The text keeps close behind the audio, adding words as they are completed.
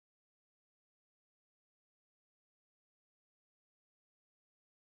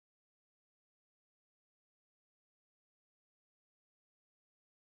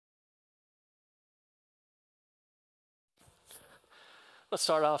Let's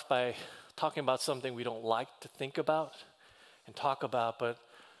start off by talking about something we don't like to think about and talk about, but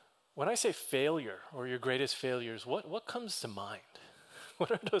when I say failure or your greatest failures, what comes to mind? What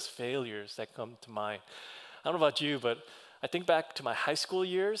are those failures that come to mind? I don't know about you, but I think back to my high school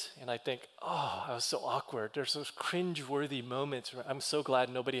years and I think, oh, I was so awkward. There's those cringe-worthy moments. I'm so glad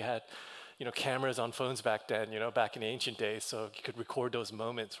nobody had, cameras on phones back then, back in the ancient days, so you could record those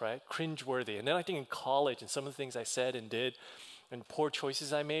moments, right? Cringe-worthy. And then I think in college and some of the things I said and did and poor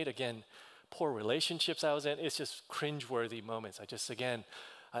choices I made, again, poor relationships I was in, it's just cringe-worthy moments.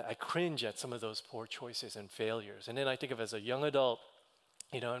 I cringe at some of those poor choices and failures. And then I think of as a young adult,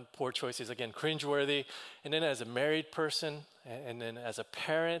 and poor choices, again, cringeworthy. And then as a married person, and then as a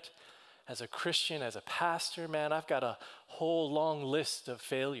parent, as a Christian, as a pastor, man, I've got a whole long list of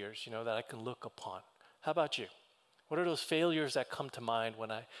failures, that I can look upon. How about you? What are those failures that come to mind when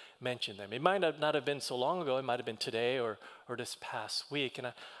I mention them? It might not have been so long ago. It might have been today or this past week. And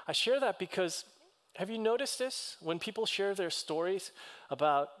I share that because, have you noticed this? When people share their stories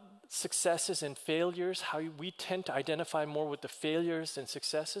about successes and failures, how we tend to identify more with the failures than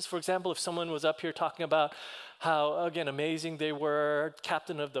successes. For example, if someone was up here talking about how, again, amazing they were,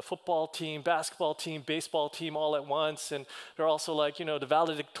 captain of the football team, basketball team, baseball team all at once, and they're also like, the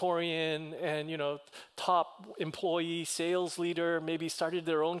valedictorian and, top employee, sales leader, maybe started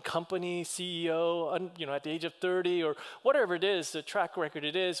their own company, CEO, at the age of 30 or whatever it is, the track record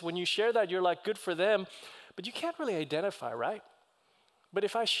it is. When you share that, you're like, good for them, but you can't really identify, right? But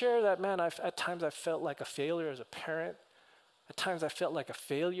if I share that, man, at times I felt like a failure as a parent. At times I felt like a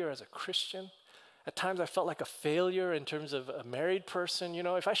failure as a Christian. At times I felt like a failure in terms of a married person.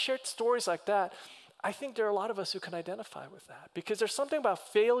 If I shared stories like that, I think there are a lot of us who can identify with that. Because there's something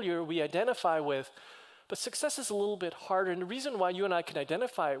about failure we identify with, but success is a little bit harder. And the reason why you and I can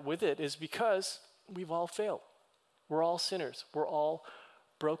identify with it is because we've all failed. We're all sinners. We're all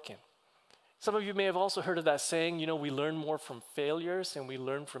broken. Some of you may have also heard of that saying, we learn more from failures than we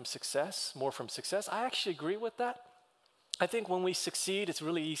learn from success, more from success. I actually agree with that. I think when we succeed, it's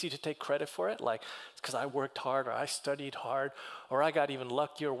really easy to take credit for it, like it's because I worked hard or I studied hard or I got even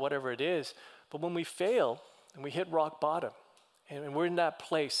lucky or whatever it is. But when we fail and we hit rock bottom and we're in that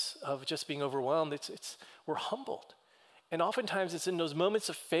place of just being overwhelmed, we're humbled. And oftentimes it's in those moments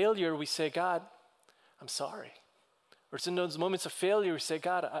of failure we say, God, I'm sorry. Or it's in those moments of failure we say,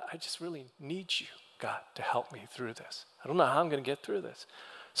 God, I just really need you, God, to help me through this. I don't know how I'm going to get through this.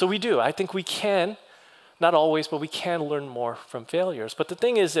 So we do. I think we can, not always, but we can learn more from failures. But the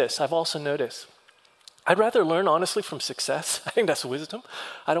thing is this, I've also noticed, I'd rather learn honestly from success. I think that's wisdom.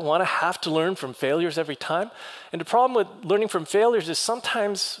 I don't want to have to learn from failures every time. And the problem with learning from failures is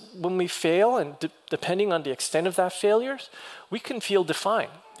sometimes when we fail, and depending on the extent of that failures, we can feel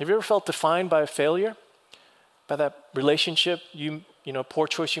defined. Have you ever felt defined by a failure? By that relationship, poor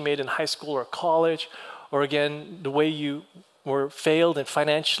choice you made in high school or college, or again, the way you were failed and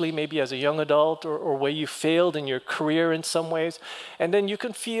financially, maybe as a young adult, or way you failed in your career in some ways. And then you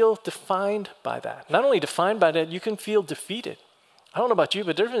can feel defined by that. Not only defined by that, you can feel defeated. I don't know about you,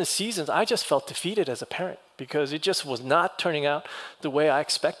 but there have been seasons I just felt defeated as a parent because it just was not turning out the way I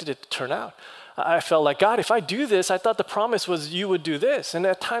expected it to turn out. I felt like, God, if I do this, I thought the promise was you would do this. And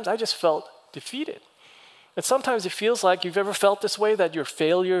at times I just felt defeated. And sometimes it feels like you've ever felt this way, that your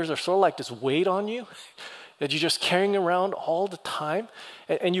failures are sort of like this weight on you, that you're just carrying around all the time.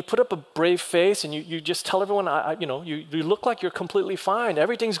 And you put up a brave face and you just tell everyone, you look like you're completely fine.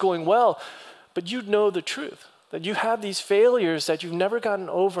 Everything's going well. But you know the truth, that you have these failures that you've never gotten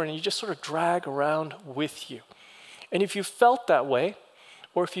over and you just sort of drag around with you. And if you felt that way,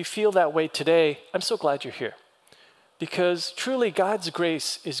 or if you feel that way today, I'm so glad you're here. Because truly, God's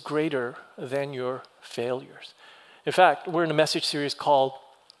grace is greater than your failures. In fact, we're in a message series called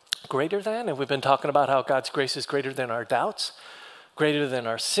Greater Than, and we've been talking about how God's grace is greater than our doubts, greater than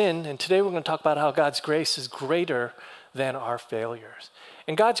our sin, and today we're going to talk about how God's grace is greater than our failures.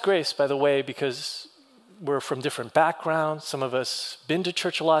 And God's grace, by the way, because we're from different backgrounds, some of us been to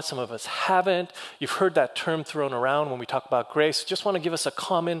church a lot, some of us haven't. You've heard that term thrown around when we talk about grace. Just want to give us a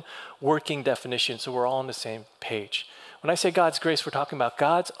common working definition so we're all on the same page. When I say God's grace, we're talking about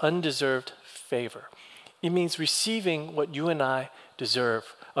God's undeserved favor. It means receiving what you and I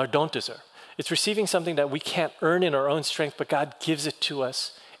deserve or don't deserve. It's receiving something that we can't earn in our own strength, but God gives it to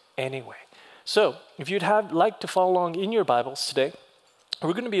us anyway. So if you'd like to follow along in your Bibles today,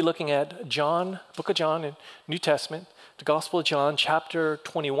 we're going to be looking at John, book of John in New Testament, the Gospel of John, chapter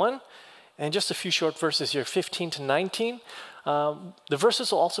 21, and just a few short verses here, 15 to 19. The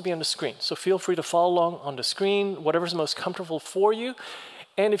verses will also be on the screen, so feel free to follow along on the screen, whatever's most comfortable for you.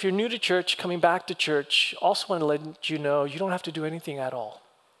 And if you're new to church, coming back to church, also want to let you know you don't have to do anything at all.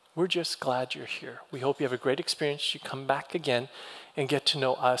 We're just glad you're here. We hope you have a great experience. You come back again and get to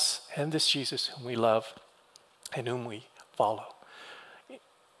know us and this Jesus whom we love and whom we follow.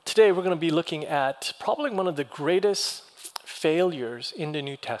 Today we're going to be looking at probably one of the greatest failures in the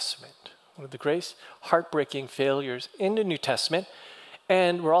New Testament. One of the greatest heartbreaking failures in the New Testament.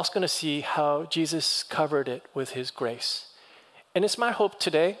 And we're also going to see how Jesus covered it with his grace. And it's my hope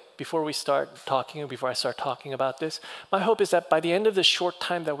today, before I start talking about this, my hope is that by the end of this short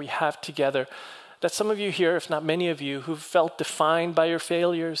time that we have together, that some of you here, if not many of you, who've felt defined by your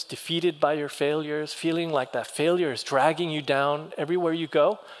failures, defeated by your failures, feeling like that failure is dragging you down everywhere you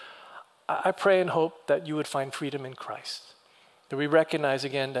go, I pray and hope that you would find freedom in Christ. That we recognize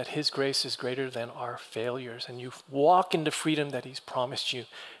again that his grace is greater than our failures, and you walk in the freedom that he's promised you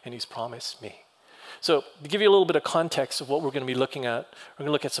and he's promised me. So to give you a little bit of context of what we're going to be looking at, we're going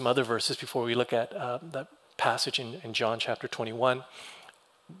to look at some other verses before we look at that passage in John chapter 21.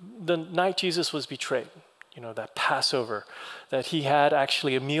 The night Jesus was betrayed, that Passover, that he had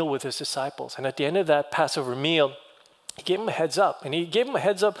actually a meal with his disciples. And at the end of that Passover meal, he gave him a heads up. And he gave him a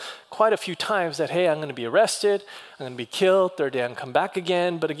heads up quite a few times that, hey, I'm going to be arrested, I'm going to be killed, third day I'm going to come back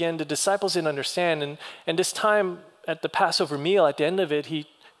again. But again, the disciples didn't understand. And this time at the Passover meal, at the end of it, he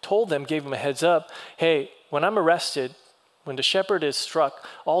told them, gave them a heads up, hey, when I'm arrested, when the shepherd is struck,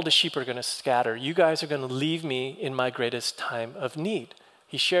 all the sheep are going to scatter. You guys are going to leave me in my greatest time of need.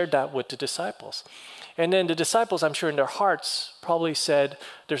 He shared that with the disciples. And then the disciples, I'm sure in their hearts, probably said,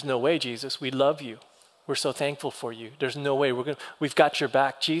 there's no way, Jesus, we love you. We're so thankful for you. There's no way we've got your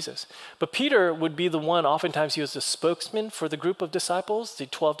back, Jesus. But Peter would be the one, oftentimes he was the spokesman for the group of disciples, the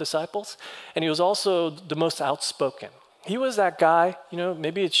 12 disciples, and he was also the most outspoken. He was that guy,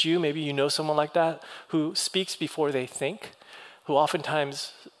 maybe it's you, maybe you know someone like that, who speaks before they think, who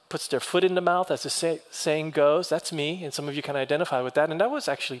oftentimes puts their foot in the mouth, as the saying goes. That's me, and some of you can identify with that, and that was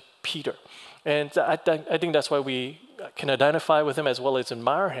actually Peter. And I think that's why we can identify with him as well as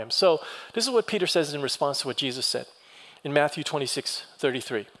admire him. So this is what Peter says in response to what Jesus said in Matthew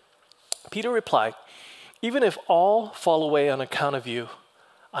 26:33. Peter replied, even if all fall away on account of you,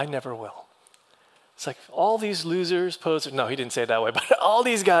 I never will. It's like all these losers, posers, no, he didn't say it that way, but all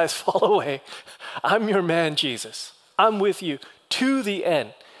these guys fall away. I'm your man, Jesus. I'm with you to the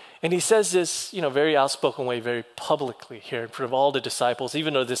end. And he says this, very outspoken way, very publicly here in front of all the disciples.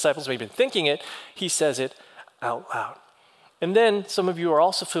 Even though the disciples may have been thinking it, he says it out loud. And then some of you are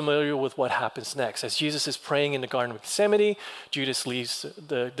also familiar with what happens next. As Jesus is praying in the Garden of Gethsemane, Judas leaves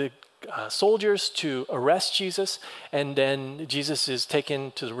the soldiers to arrest Jesus, and then Jesus is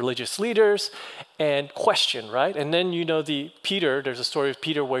taken to the religious leaders and questioned, right? And then there's a story of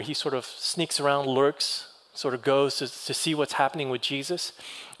Peter where he sort of sneaks around, lurks, sort of goes to see what's happening with Jesus.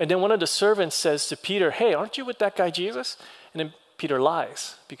 And then one of the servants says to Peter, hey, aren't you with that guy Jesus? And then Peter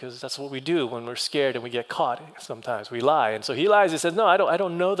lies, because that's what we do when we're scared and we get caught. Sometimes we lie. And so he lies and says, no, I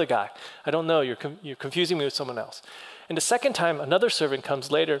don't know the guy. I don't know. You're confusing me with someone else. And the second time, another servant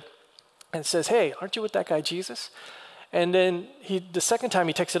comes later and says, hey, aren't you with that guy Jesus? And then the second time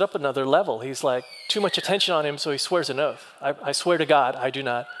he takes it up another level. He's like, too much attention on him, so he swears an oath. I swear to God, I do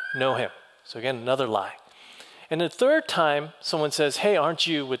not know him. So again, another lie. And the third time someone says, hey, aren't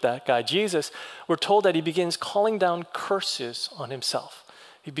you with that guy Jesus? We're told that he begins calling down curses on himself.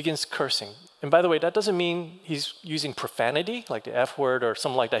 He begins cursing. And by the way, that doesn't mean he's using profanity, like the F word or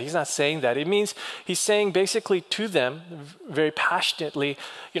something like that. He's not saying that. It means he's saying basically to them very passionately,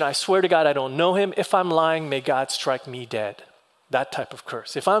 I swear to God, I don't know him. If I'm lying, may God strike me dead. That type of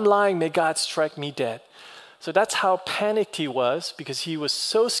curse. If I'm lying, may God strike me dead. So that's how panicked he was, because he was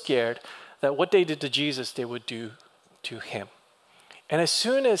so scared that what they did to Jesus, they would do to him. And as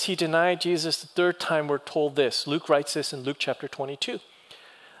soon as he denied Jesus the third time, we're told this. Luke writes this in Luke chapter 22.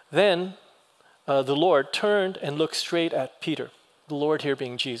 Then the Lord turned and looked straight at Peter, the Lord here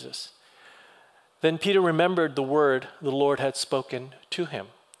being Jesus. Then Peter remembered the word the Lord had spoken to him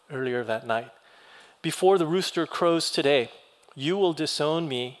earlier that night. Before the rooster crows today, you will disown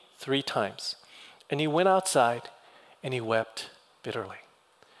me 3 times. And he went outside and he wept bitterly.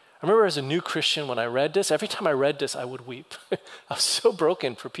 I remember as a new Christian when I read this, every time I read this, I would weep. I was so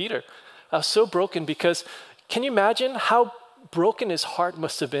broken for Peter. I was so broken because can you imagine how broken his heart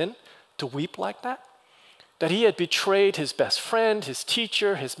must have been to weep like that? That he had betrayed his best friend, his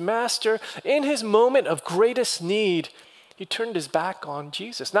teacher, his master. In his moment of greatest need, he turned his back on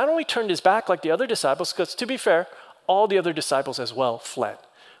Jesus. Not only turned his back like the other disciples, because to be fair, all the other disciples as well fled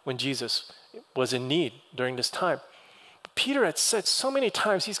when Jesus was in need during this time. Peter had said so many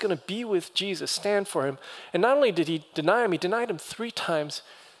times he's going to be with Jesus, stand for him. And not only did he deny him, he denied him 3 times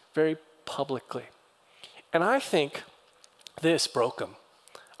very publicly. And I think this broke him.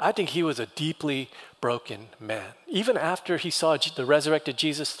 I think he was a deeply broken man. Even after he saw the resurrected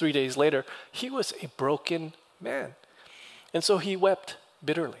Jesus 3 days later, he was a broken man. And so he wept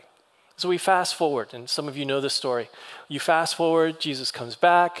bitterly. So we fast forward, and some of you know this story. You fast forward, Jesus comes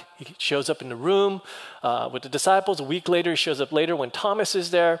back. He shows up in the room with the disciples. A week later, he shows up later when Thomas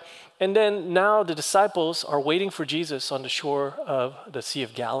is there. And then now the disciples are waiting for Jesus on the shore of the Sea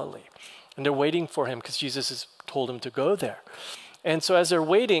of Galilee. And they're waiting for him because Jesus has told him to go there. And so as they're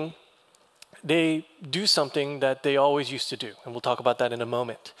waiting, they do something that they always used to do. And we'll talk about that in a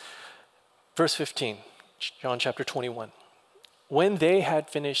moment. Verse 15, John chapter 21. When they had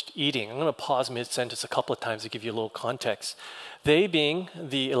finished eating, I'm going to pause mid-sentence a couple of times to give you a little context. They being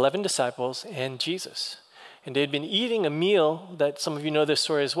the 11 disciples and Jesus. And they had been eating a meal that some of you know this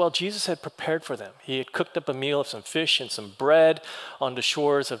story as well. Jesus had prepared for them. He had cooked up a meal of some fish and some bread on the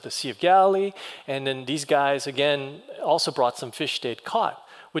shores of the Sea of Galilee. And then these guys, again, also brought some fish they'd caught,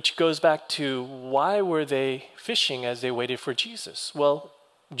 which goes back to why were they fishing as they waited for Jesus? Well,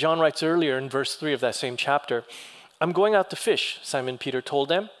 John writes earlier in verse 3 of that same chapter, I'm going out to fish, Simon Peter told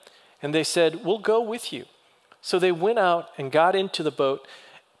them. And they said, we'll go with you. So they went out and got into the boat,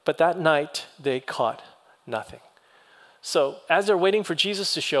 but that night they caught nothing. So as they're waiting for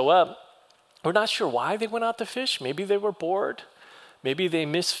Jesus to show up, we're not sure why they went out to fish. Maybe they were bored. Maybe they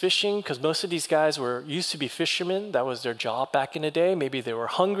miss fishing because most of these guys used to be fishermen. That was their job back in the day. Maybe they were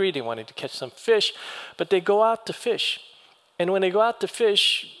hungry. They wanted to catch some fish, but they go out to fish. And when they go out to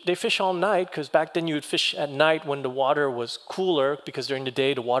fish, they fish all night because back then you would fish at night when the water was cooler because during the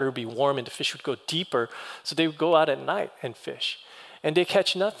day the water would be warm and the fish would go deeper. So they would go out at night and fish. And they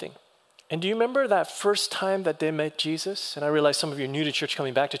catch nothing. And do you remember that first time that they met Jesus? And I realize some of you are new to church,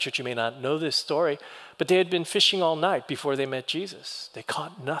 coming back to church, you may not know this story. But they had been fishing all night before they met Jesus. They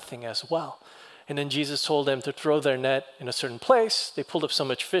caught nothing as well. And then Jesus told them to throw their net in a certain place. They pulled up so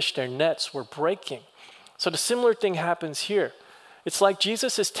much fish, their nets were breaking. So the similar thing happens here. It's like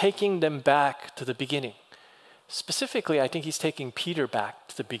Jesus is taking them back to the beginning. Specifically, I think he's taking Peter back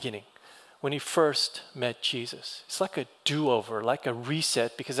to the beginning when he first met Jesus. It's like a do-over, like a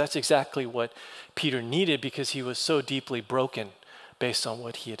reset, because that's exactly what Peter needed because he was so deeply broken based on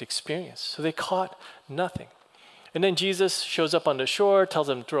what he had experienced. So they caught nothing. And then Jesus shows up on the shore, tells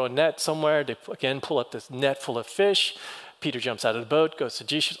them to throw a net somewhere. They again pull up this net full of fish. Peter jumps out of the boat, goes to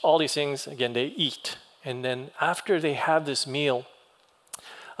Jesus, all these things. Again, they eat. And then after they have this meal,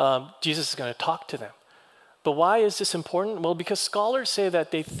 Jesus is going to talk to them. But why is this important? Well, because scholars say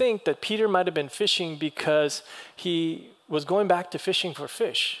that they think that Peter might have been fishing because he was going back to fishing for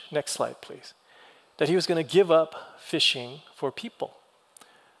fish. Next slide, please. That he was going to give up fishing for people.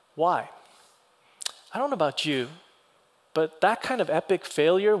 Why? I don't know about you, but that kind of epic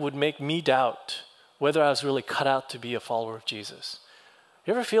failure would make me doubt whether I was really cut out to be a follower of Jesus.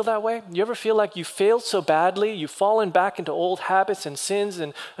 You ever feel that way? You ever feel like you failed so badly, you've fallen back into old habits and sins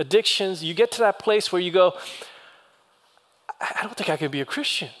and addictions, you get to that place where you go, I don't think I can be a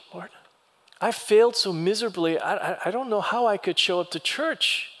Christian, Lord. I failed so miserably, I don't know how I could show up to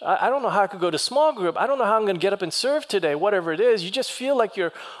church. I don't know how I could go to small group. I don't know how I'm going to get up and serve today, whatever it is. You just feel like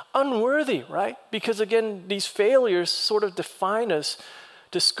you're unworthy, right? Because again, these failures sort of define us,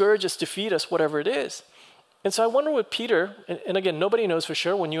 discourage us, defeat us, whatever it is. And so I wonder with Peter, and again, nobody knows for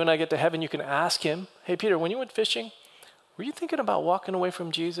sure. When you and I get to heaven, you can ask him, hey, Peter, when you went fishing, were you thinking about walking away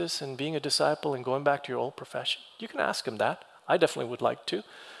from Jesus and being a disciple and going back to your old profession? You can ask him that. I definitely would like to.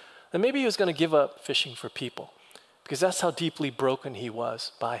 And maybe he was going to give up fishing for people because that's how deeply broken he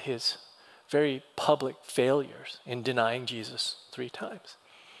was by his very public failures in denying Jesus 3 times.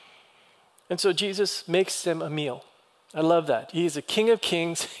 And so Jesus makes them a meal. I love that. He is the King of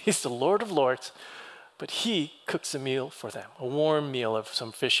Kings. He's the Lord of Lords. But he cooks a meal for them, a warm meal of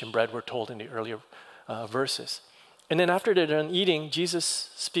some fish and bread, we're told in the earlier verses. And then after they're done eating,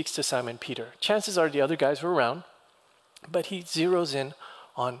 Jesus speaks to Simon Peter. Chances are the other guys were around, but he zeroes in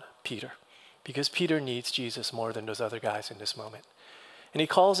on Peter because Peter needs Jesus more than those other guys in this moment. And he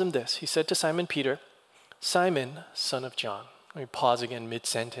calls him this. He said to Simon Peter, Simon, son of John. Let me pause again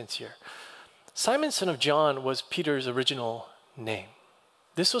mid-sentence here. Simon, son of John was Peter's original name.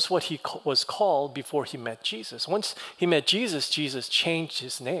 This was what he was called before he met Jesus. Once he met Jesus, Jesus changed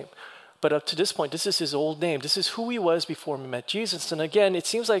his name. But up to this point, this is his old name. This is who he was before he met Jesus. And again, it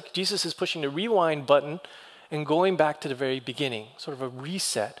seems like Jesus is pushing the rewind button and going back to the very beginning, sort of a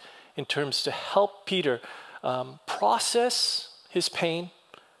reset in terms to help Peter process his pain,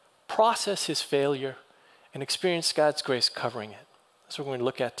 process his failure, and experience God's grace covering it. That's what we're going to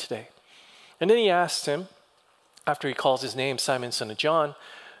look at today. And then he asks him, after he calls his name Simon, son of John,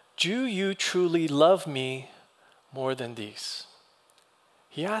 do you truly love me more than these?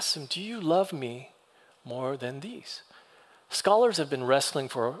 He asks him, do you love me more than these? Scholars have been wrestling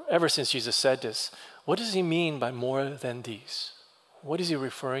ever since Jesus said this. What does he mean by more than these? What is he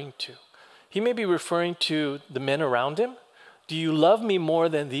referring to? He may be referring to the men around him. Do you love me more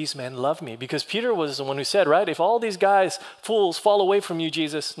than these men love me? Because Peter was the one who said, right, if all these guys, fools, fall away from you,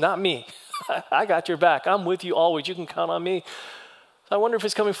 Jesus, not me. I got your back. I'm with you always. You can count on me. I wonder if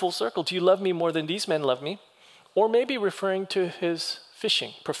it's coming full circle. Do you love me more than these men love me? Or maybe referring to his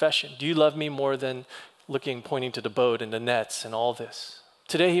fishing profession. Do you love me more than pointing to the boat and the nets and all this?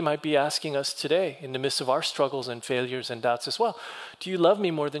 Today, he might be asking us today, in the midst of our struggles and failures and doubts as well, do you love me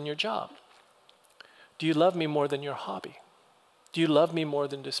more than your job? Do you love me more than your hobby? Do you love me more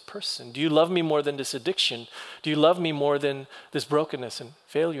than this person? Do you love me more than this addiction? Do you love me more than this brokenness and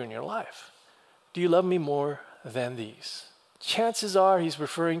failure in your life? Do you love me more than these? Chances are he's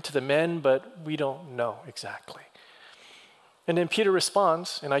referring to the men, but we don't know exactly. And then Peter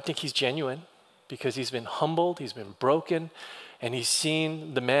responds, and I think he's genuine because he's been humbled, he's been broken, and he's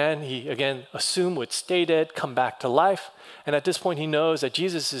seen the man he, again, assumed would stay dead, come back to life. And at this point, he knows that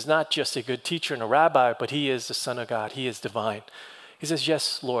Jesus is not just a good teacher and a rabbi, but he is the Son of God. He is divine. He says,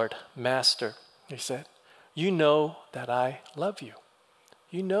 yes, Lord, Master, he said, you know that I love you.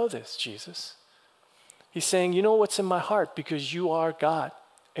 You know this, Jesus. He's saying, you know what's in my heart because you are God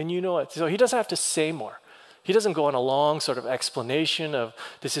and you know it. So he doesn't have to say more. He doesn't go on a long sort of explanation of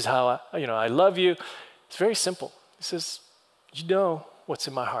this is how I love you. It's very simple. He says, you know what's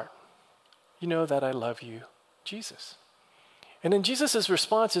in my heart. You know that I love you, Jesus. And then Jesus'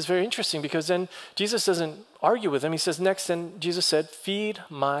 response is very interesting because then Jesus doesn't argue with him. He says next, then Jesus said, feed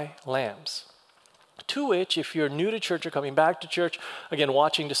my lambs. To which, if you're new to church or coming back to church, again,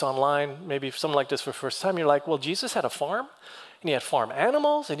 watching this online, maybe something like this for the first time, you're like, well, Jesus had a farm, and he had farm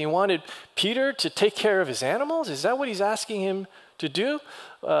animals, and he wanted Peter to take care of his animals? Is that what he's asking him to do?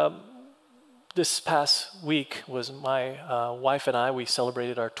 This past week was my wife and I, we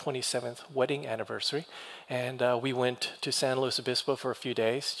celebrated our 27th wedding anniversary. And we went to San Luis Obispo for a few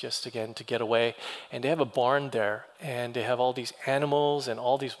days, just again to get away. And they have a barn there, and they have all these animals and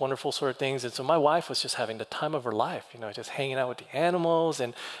all these wonderful sort of things. And so my wife was just having the time of her life, just hanging out with the animals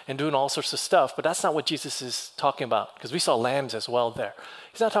and doing all sorts of stuff. But that's not what Jesus is talking about, because we saw lambs as well there.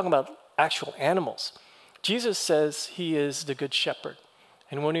 He's not talking about actual animals. Jesus says he is the good shepherd.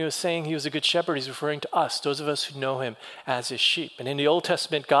 And when he was saying he was a good shepherd, he's referring to us, those of us who know him as his sheep. And in the Old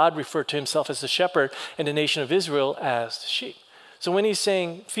Testament, God referred to himself as the shepherd and the nation of Israel as the sheep. So when he's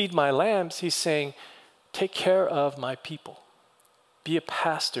saying, feed my lambs, he's saying, take care of my people. Be a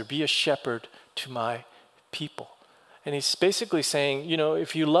pastor, be a shepherd to my people. And he's basically saying,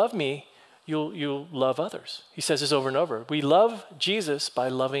 if you love me, you'll love others. He says this over and over. We love Jesus by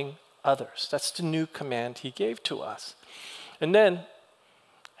loving others. That's the new command he gave to us. And then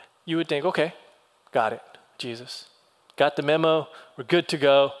you would think, okay, got it, Jesus. Got the memo, we're good to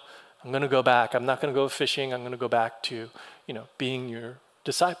go. I'm going to go back. I'm not going to go fishing. I'm going to go back to, being your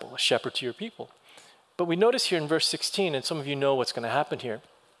disciple, a shepherd to your people. But we notice here in verse 16, and some of you know what's going to happen here.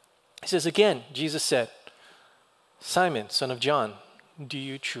 He says, again, Jesus said, Simon, son of John, do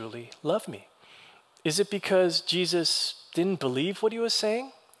you truly love me? Is it because Jesus didn't believe what he was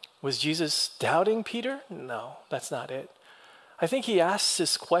saying? Was Jesus doubting Peter? No, that's not it. I think he asks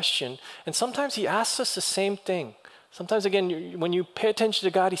this question, and sometimes he asks us the same thing. Sometimes, again, when you pay attention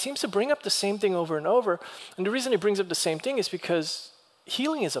to God, he seems to bring up the same thing over and over. And the reason he brings up the same thing is because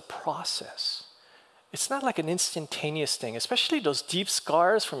healing is a process. It's not like an instantaneous thing, especially those deep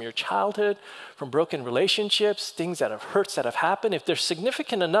scars from your childhood, from broken relationships, things that have hurts that have happened. If they're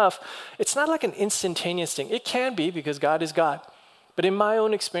significant enough, it's not like an instantaneous thing. It can be because God is God. But in my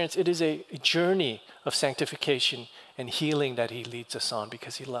own experience, it is a journey of sanctification and healing that he leads us on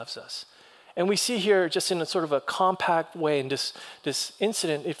because he loves us. And we see here just in a sort of a compact way in this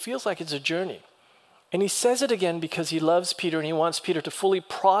incident, it feels like it's a journey. And he says it again because he loves Peter and he wants Peter to fully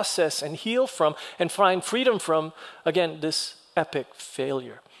process and heal from and find freedom from, again, this epic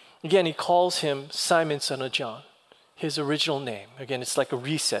failure. Again, he calls him Simon, son of John, his original name. Again, it's like a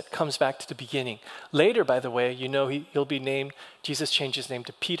reset, comes back to the beginning. Later, by the way, he'll be named, Jesus changed his name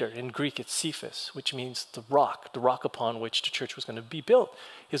to Peter. In Greek, it's Cephas, which means the rock upon which the church was going to be built.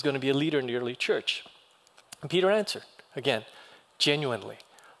 He's going to be a leader in the early church. And Peter answered, again, genuinely,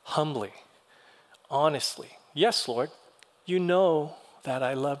 humbly, honestly, yes, Lord, you know that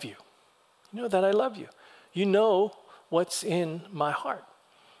I love you. You know that I love you. You know what's in my heart.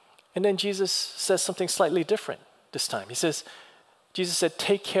 And then Jesus says something slightly different this time. Jesus said,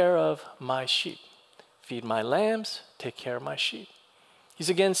 take care of my sheep. Feed my lambs, take care of my sheep. He's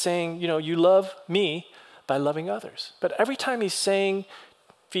again saying, you love me by loving others. But every time he's saying,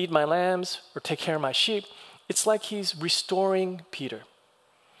 feed my lambs or take care of my sheep, it's like he's restoring Peter.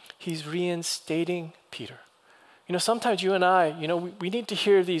 He's reinstating Peter. Sometimes you and I, we need to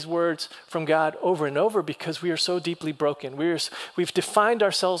hear these words from God over and over because we are so deeply broken. We've defined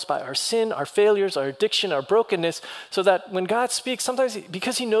ourselves by our sin, our failures, our addiction, our brokenness, so that when God speaks, sometimes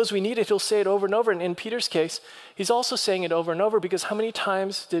because he knows we need it, he'll say it over and over. And in Peter's case, he's also saying it over and over because how many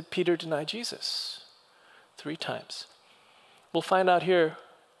times did Peter deny Jesus? 3 times. We'll find out here,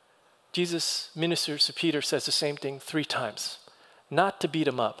 Jesus ministers to Peter, says the same thing 3 times. Not to beat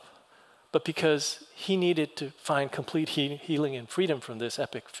him up, but because he needed to find complete healing and freedom from this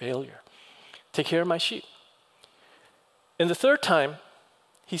epic failure. Take care of my sheep. And the 3rd time,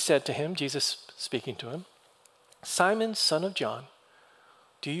 he said to him, Jesus speaking to him, Simon, son of John,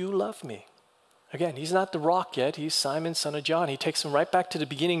 do you love me? Again, he's not the rock yet. He's Simon, son of John. He takes him right back to the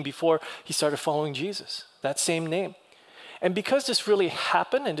beginning before he started following Jesus, that same name. And because this really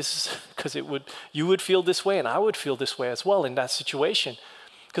happened, and this is because you would feel this way and I would feel this way as well in that situation,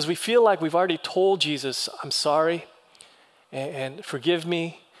 because we feel like we've already told Jesus, I'm sorry, and forgive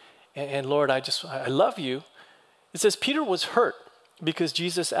me, and Lord, I love you. It says Peter was hurt because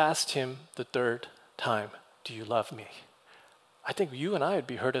Jesus asked him the 3rd time, do you love me? I think you and I would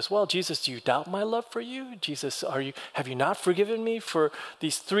be hurt as well. Jesus, do you doubt my love for you? Jesus, have you not forgiven me for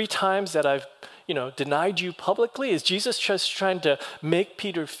these 3 times that I've denied you publicly? Is Jesus just trying to make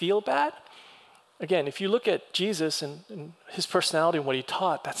Peter feel bad? Again, if you look at Jesus and his personality and what he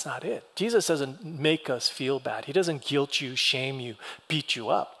taught, that's not it. Jesus doesn't make us feel bad. He doesn't guilt you, shame you, beat you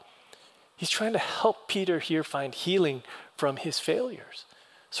up. He's trying to help Peter here find healing from his failures.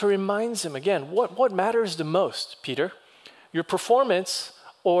 So he reminds him again, what matters the most, Peter? Your performance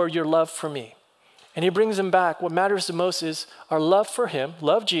or your love for me? And he brings him back. What matters the most is our love for him,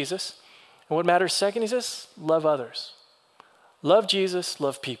 love Jesus. And what matters second, he says, love others. Love Jesus,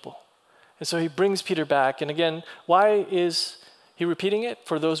 love people. And so he brings Peter back. And again, why is he repeating it?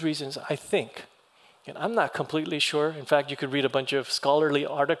 For those reasons, I think. And I'm not completely sure. In fact, you could read a bunch of scholarly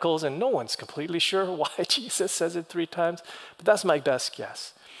articles and no one's completely sure why Jesus says it 3 times. But that's my best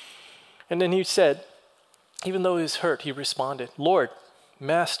guess. And then he said, even though he was hurt, he responded, Lord,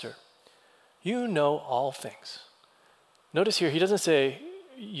 Master, you know all things. Notice here, he doesn't say,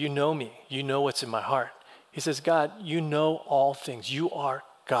 you know me, you know what's in my heart. He says, God, you know all things. You are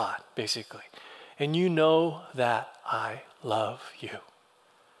God, basically. And you know that I love you.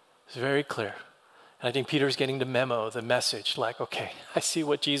 It's very clear. And I think Peter's getting the memo, the message, like, okay, I see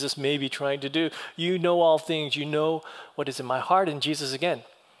what Jesus may be trying to do. You know all things. You know what is in my heart. And Jesus, again,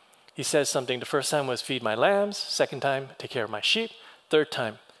 he says something. The 1st time was feed my lambs. 2nd time, take care of my sheep. 3rd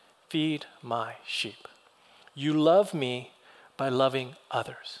time, feed my sheep. You love me by loving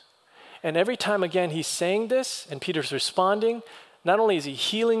others. And every time, again, he's saying this and Peter's responding, not only is he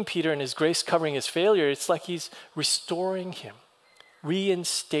healing Peter and his grace covering his failure, it's like he's restoring him,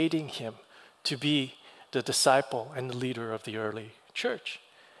 reinstating him to be the disciple and the leader of the early church.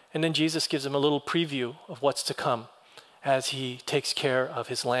 And then Jesus gives him a little preview of what's to come as he takes care of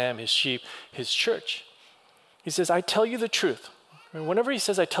his lamb, his sheep, his church. He says, I tell you the truth. And whenever he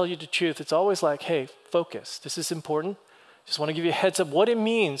says, I tell you the truth, it's always like, hey, focus. This is important. Just want to give you a heads up what it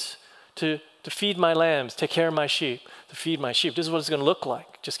means to feed my lambs, take care of my sheep, to feed my sheep. This is what it's going to look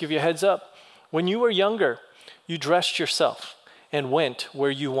like. Just give you a heads up. When you were younger, you dressed yourself and went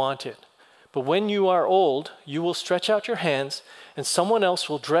where you wanted. But when you are old, you will stretch out your hands and someone else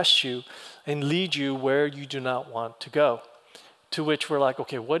will dress you and lead you where you do not want to go. To which we're like,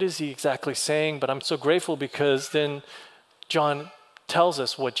 okay, what is he exactly saying? But I'm so grateful because then John tells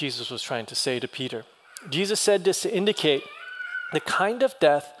us what Jesus was trying to say to Peter. Jesus said this to indicate the kind of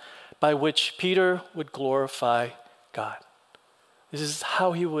death by which Peter would glorify God. This is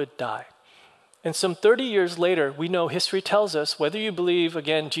how he would die. And some 30 years later, we know history tells us, whether you believe,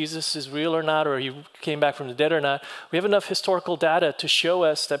 again, Jesus is real or not, or he came back from the dead or not, we have enough historical data to show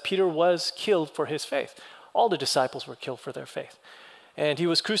us that Peter was killed for his faith. All the disciples were killed for their faith. And he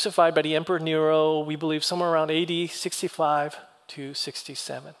was crucified by the Emperor Nero, we believe somewhere around AD 65 to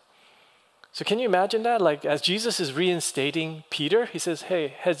 67. So can you imagine that? Like as Jesus is reinstating Peter, he says, hey,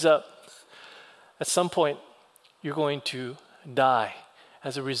 heads up. At some point, you're going to die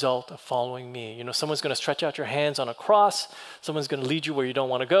as a result of following me. You know, someone's going to stretch out your hands on a cross. Someone's going to lead you where you don't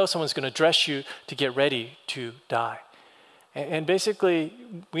want to go. Someone's going to dress you to get ready to die. And basically,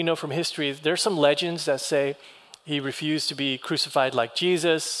 we know from history, there's some legends that say He refused to be crucified like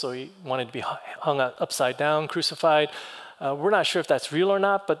Jesus, so he wanted to be hung upside down, crucified. We're not sure if that's real or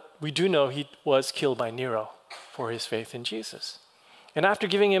not, but we do know he was killed by Nero for his faith in Jesus. And after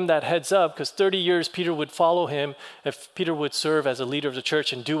giving him that heads up, because 30 years Peter would follow him, if Peter would serve as a leader of the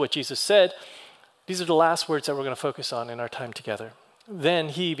church and do what Jesus said, these are the last words that we're going to focus on in our time together. Then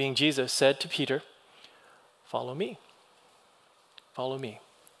he, being Jesus, said to Peter, "Follow me. Follow me."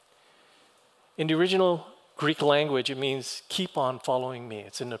 In the original Greek language, it means keep on following me.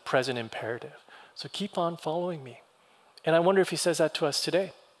 It's in the present imperative. So keep on following me. And I wonder if he says that to us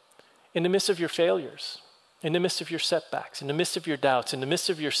today. In the midst of your failures, in the midst of your setbacks, in the midst of your doubts, in the midst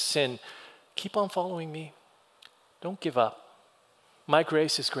of your sin, keep on following me. Don't give up. My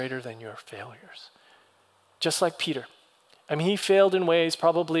grace is greater than your failures. Just like Peter. I mean, he failed in ways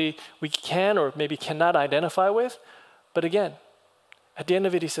probably we can or maybe cannot identify with. But again, at the end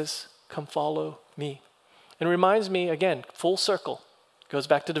of it, he says, come follow me. And it reminds me, again, full circle. Goes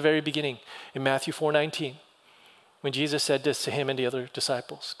back to the very beginning in Matthew 4:19. When Jesus said this to him and the other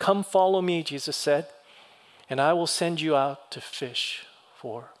disciples. Come follow me, Jesus said, and I will send you out to fish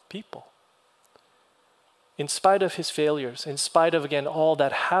for people. In spite of his failures, in spite of, again, all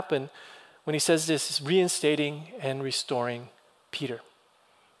that happened, when he says this, he's reinstating and restoring Peter.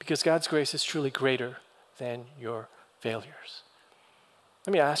 Because God's grace is truly greater than your failures.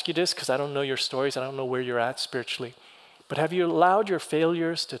 Let me ask you this, because I don't know your stories, I don't know where you're at spiritually. But have you allowed your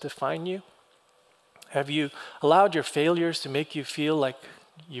failures to define you? Have you allowed your failures to make you feel like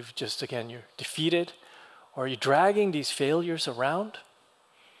you've just, again, you're defeated? Or are you dragging these failures around?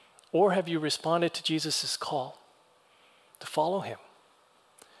 Or have you responded to Jesus' call to follow him?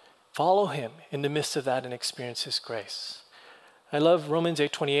 Follow him in the midst of that and experience his grace. I love Romans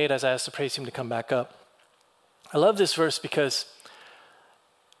 8:28 as I ask the praise team to come back up. I love this verse because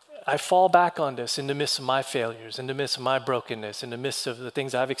I fall back on this in the midst of my failures, in the midst of my brokenness, in the midst of the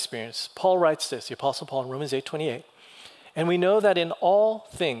things I've experienced. Paul writes this, the Apostle Paul in Romans 8:28. And we know that in all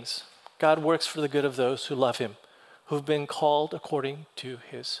things, God works for the good of those who love him, who've been called according to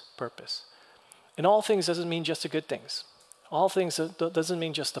his purpose. In all things doesn't mean just the good things. All things doesn't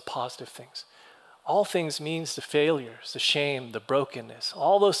mean just the positive things. All things means the failures, the shame, the brokenness,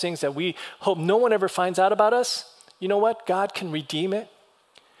 all those things that we hope no one ever finds out about us. You know what? God can redeem it.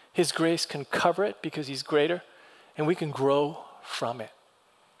 His grace can cover it because he's greater, and we can grow from it.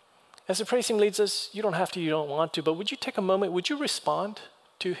 As the praise team leads us, you don't have to, you don't want to, but would you take a moment, would you respond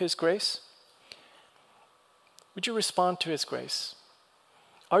to his grace? Would you respond to his grace?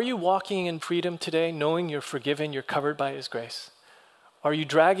 Are you walking in freedom today, knowing you're forgiven, you're covered by his grace? Are you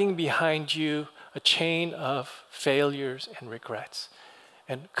dragging behind you a chain of failures and regrets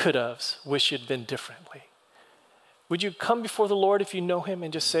and could-haves, wish it had been differently? Would you come before the Lord if you know him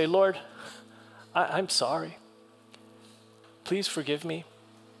and just say, Lord, I'm sorry. Please forgive me.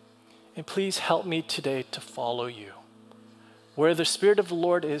 And please help me today to follow you. Where the Spirit of the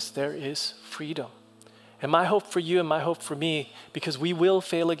Lord is, there is freedom. And my hope for you and my hope for me, because we will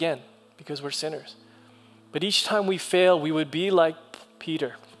fail again, because we're sinners. But each time we fail, we would be like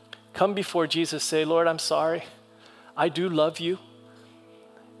Peter. Come before Jesus, say, Lord, I'm sorry. I do love you.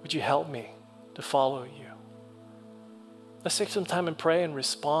 Would you help me to follow you? Let's take some time and pray and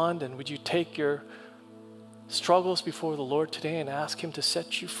respond. And would you take your struggles before the Lord today and ask him to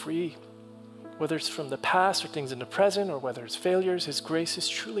set you free? Whether it's from the past or things in the present or whether it's failures, his grace is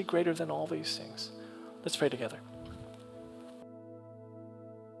truly greater than all these things. Let's pray together.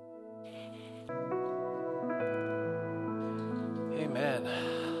 Amen.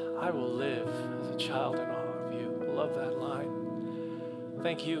 I will live as a child in awe of you. I love that line.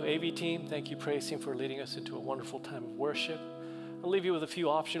 Thank you, AV team. Thank you, praise team, for leading us into a wonderful time of worship. I'll leave you with a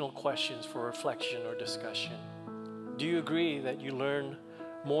few optional questions for reflection or discussion. Do you agree that you learn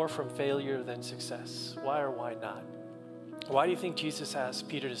more from failure than success? Why or why not? Why do you think Jesus asked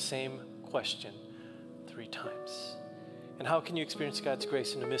Peter the same question 3 times? And how can you experience God's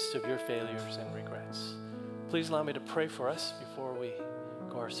grace in the midst of your failures and regrets? Please allow me to pray for us before we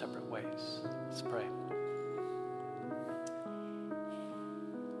go our separate ways. Let's pray.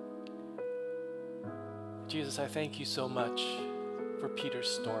 Jesus, I thank you so much for Peter's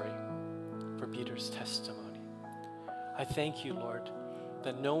story, for Peter's testimony. I thank you, Lord,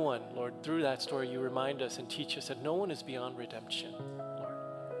 that no one, Lord, through that story you remind us and teach us that no one is beyond redemption, Lord.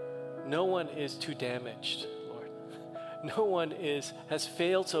 No one is too damaged, Lord. No one has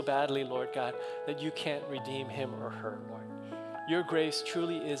failed so badly, Lord God, that you can't redeem him or her, Lord. Your grace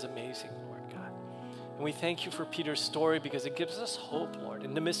truly is amazing, Lord God. And we thank you for Peter's story because it gives us hope, Lord,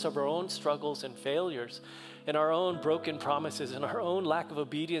 in the midst of our own struggles and failures, in our own broken promises, and our own lack of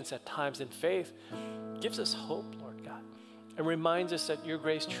obedience at times in faith. gives us hope, Lord God, and reminds us that your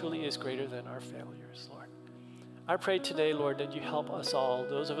grace truly is greater than our failures, Lord. I pray today, Lord, that you help us all,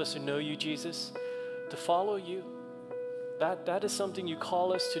 those of us who know you, Jesus, to follow you. That is something you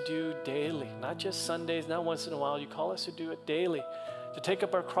call us to do daily, not just Sundays, not once in a while. You call us to do it daily, to take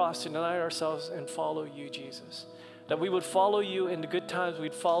up our cross, to deny ourselves and follow you, Jesus. That we would follow you in the good times,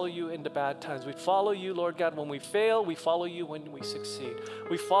 we'd follow you in the bad times. We'd follow you, Lord God, when we fail, we follow you when we succeed.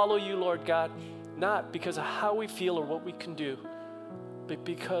 We follow you, Lord God, not because of how we feel or what we can do, but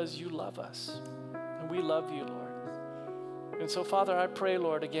because you love us. And we love you, Lord. And so, Father, I pray,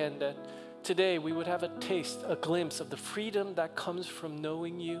 Lord, again, that today we would have a taste, a glimpse of the freedom that comes from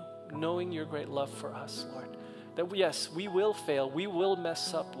knowing you, knowing your great love for us, Lord. That yes, we will fail, we will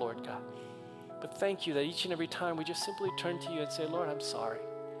mess up, Lord God. But thank you that each and every time we just simply turn to you and say, Lord, I'm sorry.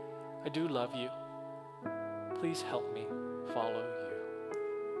 I do love you. Please help me follow you.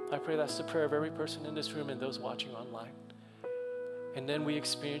 I pray that's the prayer of every person in this room and those watching online. And then we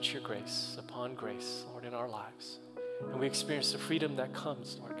experience your grace upon grace, Lord, in our lives. And we experience the freedom that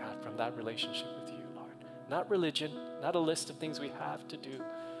comes, Lord God, from that relationship with you, Lord. Not religion, not a list of things we have to do,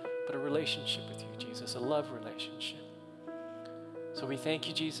 but a relationship with you, Jesus, a love relationship. So we thank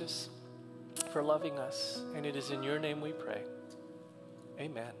you, Jesus, for loving us. And it is in your name we pray.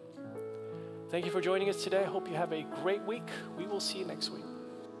 Amen. Thank you for joining us today. I hope you have a great week. We will see you next week.